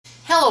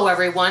Hello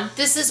everyone,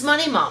 this is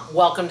Money Mom.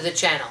 Welcome to the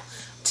channel.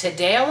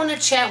 Today I want to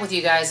chat with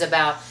you guys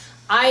about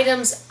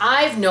items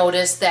I've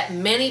noticed that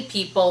many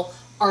people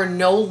are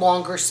no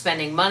longer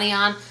spending money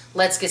on.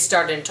 Let's get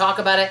started and talk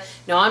about it.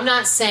 Now, I'm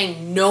not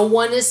saying no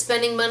one is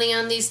spending money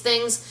on these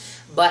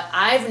things, but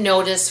I've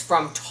noticed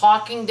from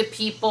talking to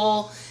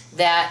people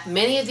that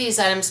many of these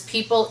items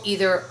people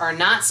either are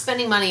not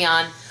spending money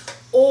on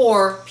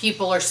or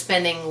people are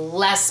spending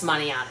less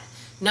money on it.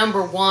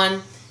 Number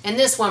one, and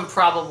this one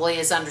probably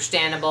is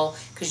understandable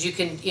because you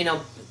can,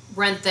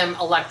 rent them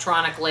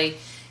electronically.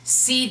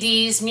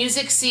 CDs,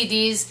 music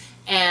CDs,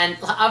 and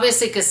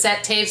obviously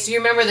cassette tapes. Do you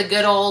remember the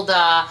good old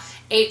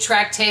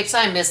 8-track tapes?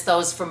 I miss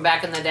those from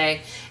back in the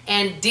day.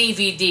 And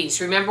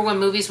DVDs. Remember when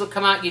movies would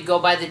come out, you'd go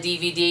buy the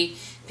DVD?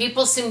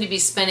 People seem to be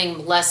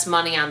spending less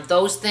money on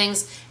those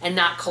things and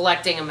not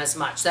collecting them as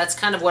much. That's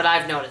kind of what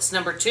I've noticed.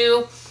 Number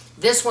two,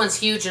 this one's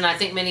huge, and I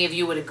think many of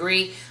you would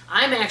agree.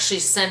 I'm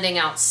actually sending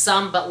out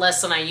some, but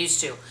less than I used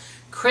to.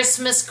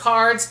 Christmas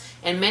cards,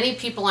 and many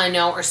people I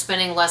know are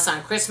spending less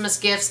on Christmas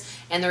gifts,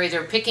 and they're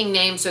either picking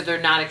names or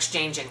they're not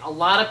exchanging. A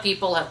lot of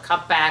people have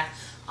cut back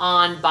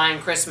on buying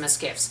Christmas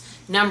gifts.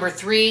 Number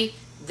three,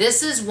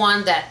 this is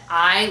one that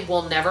I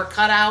will never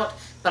cut out,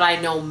 but I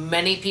know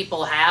many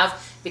people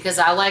have because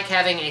I like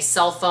having a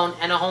cell phone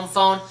and a home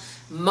phone.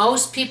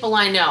 Most people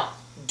I know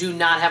do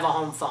not have a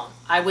home phone.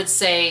 I would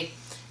say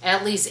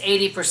at least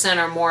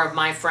 80% or more of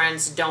my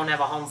friends don't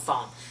have a home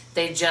phone.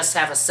 They just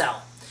have a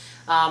cell.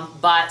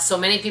 But so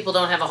many people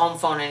don't have a home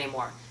phone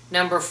anymore.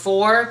 Number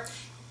four,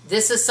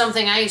 this is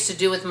something I used to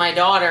do with my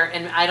daughter,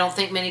 and I don't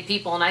think many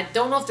people, and I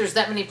don't know if there's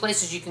that many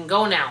places you can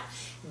go now,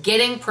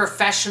 getting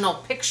professional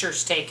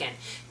pictures taken.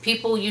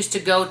 People used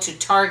to go to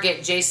Target,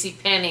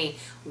 JCPenney,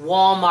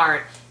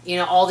 Walmart,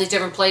 all these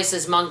different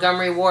places,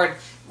 Montgomery Ward,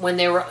 when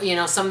they were,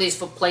 some of these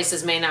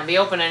places may not be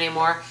open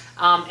anymore,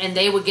 and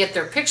they would get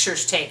their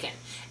pictures taken.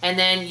 And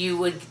then you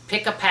would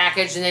pick a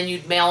package and then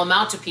you'd mail them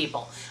out to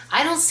people.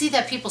 I don't see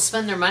that people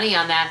spend their money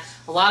on that.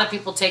 A lot of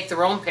people take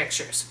their own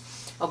pictures.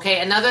 Okay,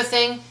 another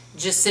thing,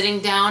 just sitting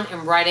down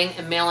and writing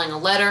and mailing a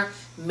letter,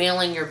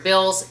 mailing your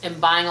bills,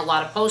 and buying a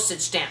lot of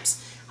postage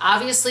stamps.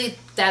 Obviously,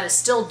 that is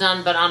still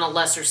done, but on a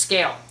lesser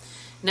scale.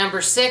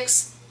 Number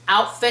six,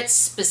 outfits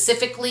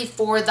specifically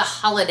for the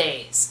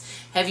holidays.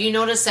 Have you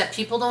noticed that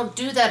people don't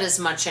do that as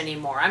much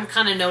anymore? I'm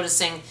kind of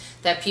noticing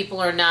that people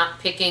are not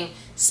picking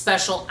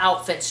special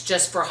outfits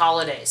just for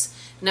holidays.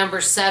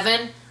 Number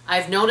seven,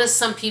 I've noticed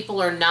some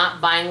people are not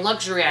buying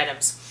luxury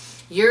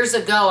items. Years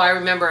ago, I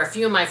remember a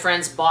few of my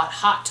friends bought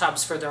hot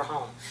tubs for their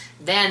home.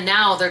 Then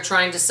now they're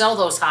trying to sell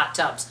those hot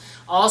tubs.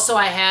 Also,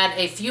 I had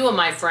a few of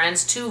my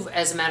friends, two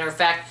as a matter of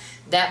fact,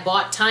 that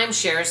bought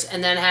timeshares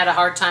and then had a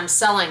hard time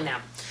selling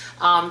them.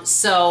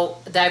 So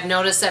I've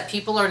noticed that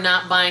people are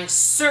not buying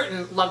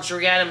certain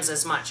luxury items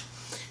as much.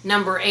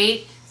 Number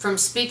eight, from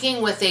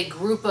speaking with a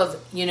group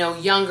of,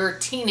 younger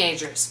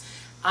teenagers,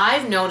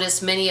 I've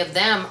noticed many of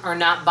them are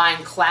not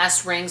buying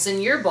class rings and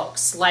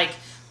yearbooks like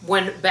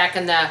when back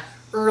in the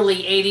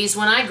early 80s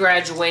when I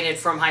graduated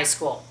from high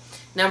school.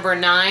 Number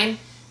nine,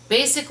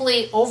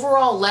 basically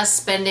overall less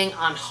spending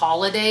on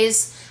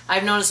holidays.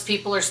 I've noticed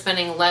people are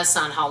spending less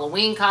on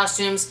Halloween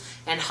costumes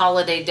and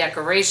holiday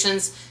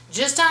decorations.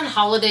 Just on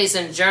holidays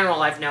in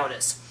general, I've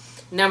noticed.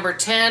 Number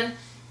 10,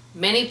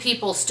 many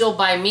people still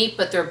buy meat,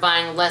 but they're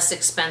buying less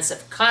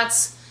expensive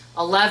cuts.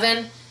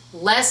 11,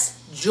 less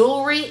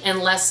jewelry and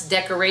less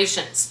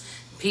decorations.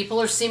 People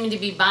are seeming to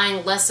be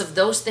buying less of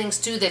those things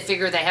too. They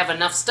figure they have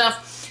enough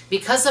stuff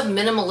because of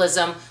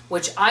minimalism,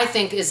 which I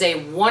think is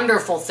a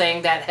wonderful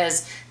thing that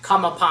has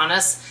come upon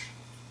us.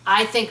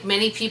 I think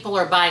many people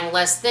are buying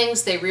less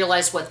things. They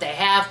realize what they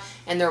have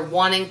and they're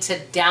wanting to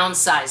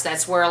downsize.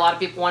 That's where a lot of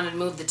people want to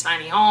move the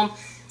tiny home.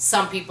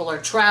 Some people are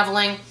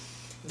traveling.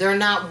 They're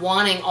not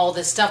wanting all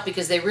this stuff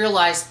because they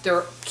realize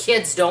their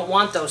kids don't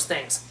want those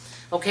things.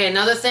 Okay,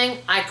 another thing,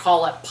 I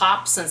call it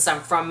pop since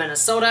I'm from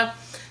Minnesota,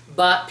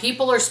 but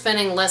people are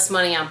spending less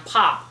money on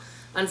pop.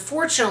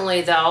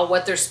 Unfortunately, though,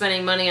 what they're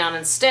spending money on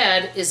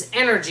instead is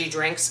energy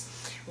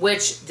drinks,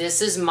 which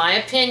this is my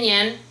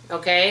opinion,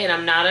 okay, and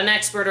I'm not an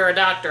expert or a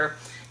doctor.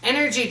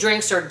 Energy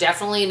drinks are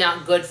definitely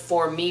not good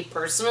for me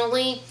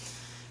personally,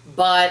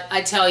 but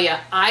I tell you,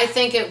 I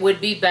think it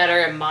would be better,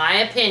 in my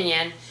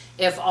opinion,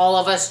 if all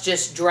of us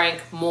just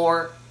drank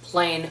more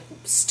plain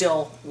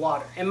still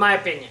water, in my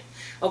opinion.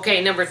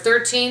 Okay, number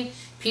 13,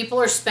 people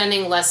are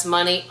spending less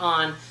money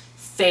on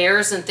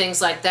fares and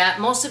things like that,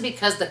 mostly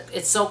because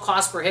it's so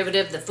cost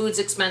prohibitive, the food's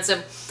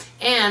expensive,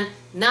 and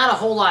not a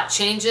whole lot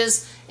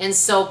changes, and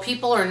so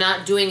people are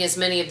not doing as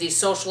many of these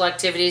social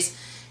activities.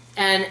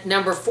 And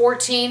number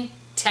 14,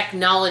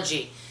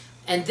 technology.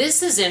 And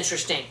this is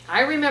interesting.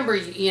 I remember,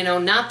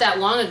 not that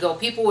long ago,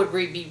 people would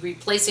be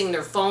replacing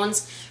their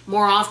phones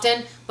more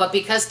often, but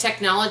because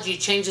technology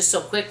changes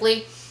so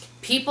quickly,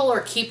 people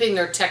are keeping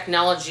their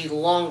technology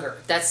longer.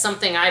 That's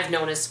something I've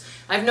noticed.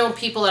 I've known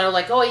people that are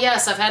like, oh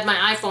yes, I've had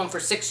my iPhone for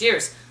 6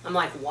 years. I'm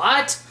like,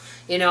 what?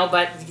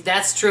 But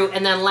that's true.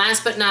 And then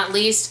last but not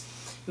least,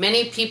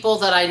 many people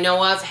that I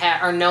know of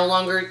are no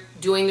longer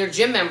doing their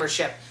gym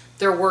membership.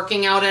 They're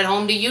working out at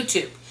home to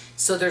YouTube,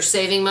 so they're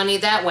saving money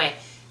that way.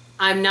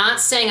 I'm not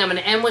saying, I'm going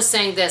to end with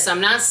saying this,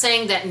 I'm not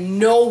saying that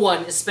no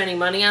one is spending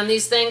money on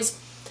these things.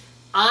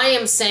 I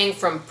am saying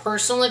from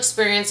personal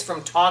experience,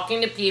 from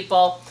talking to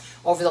people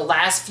over the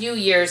last few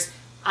years,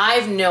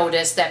 I've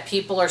noticed that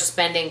people are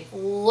spending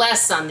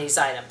less on these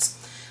items.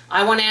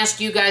 I want to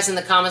ask you guys in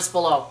the comments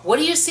below, what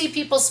do you see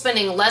people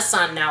spending less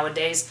on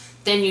nowadays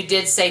than you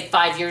did, say,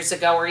 5 years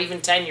ago or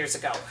even 10 years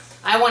ago?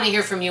 I want to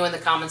hear from you in the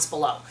comments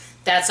below.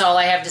 That's all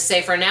I have to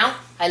say for now.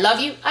 I love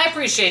you, I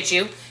appreciate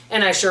you,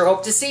 and I sure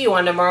hope to see you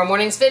on tomorrow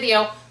morning's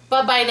video.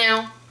 Bye-bye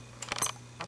now.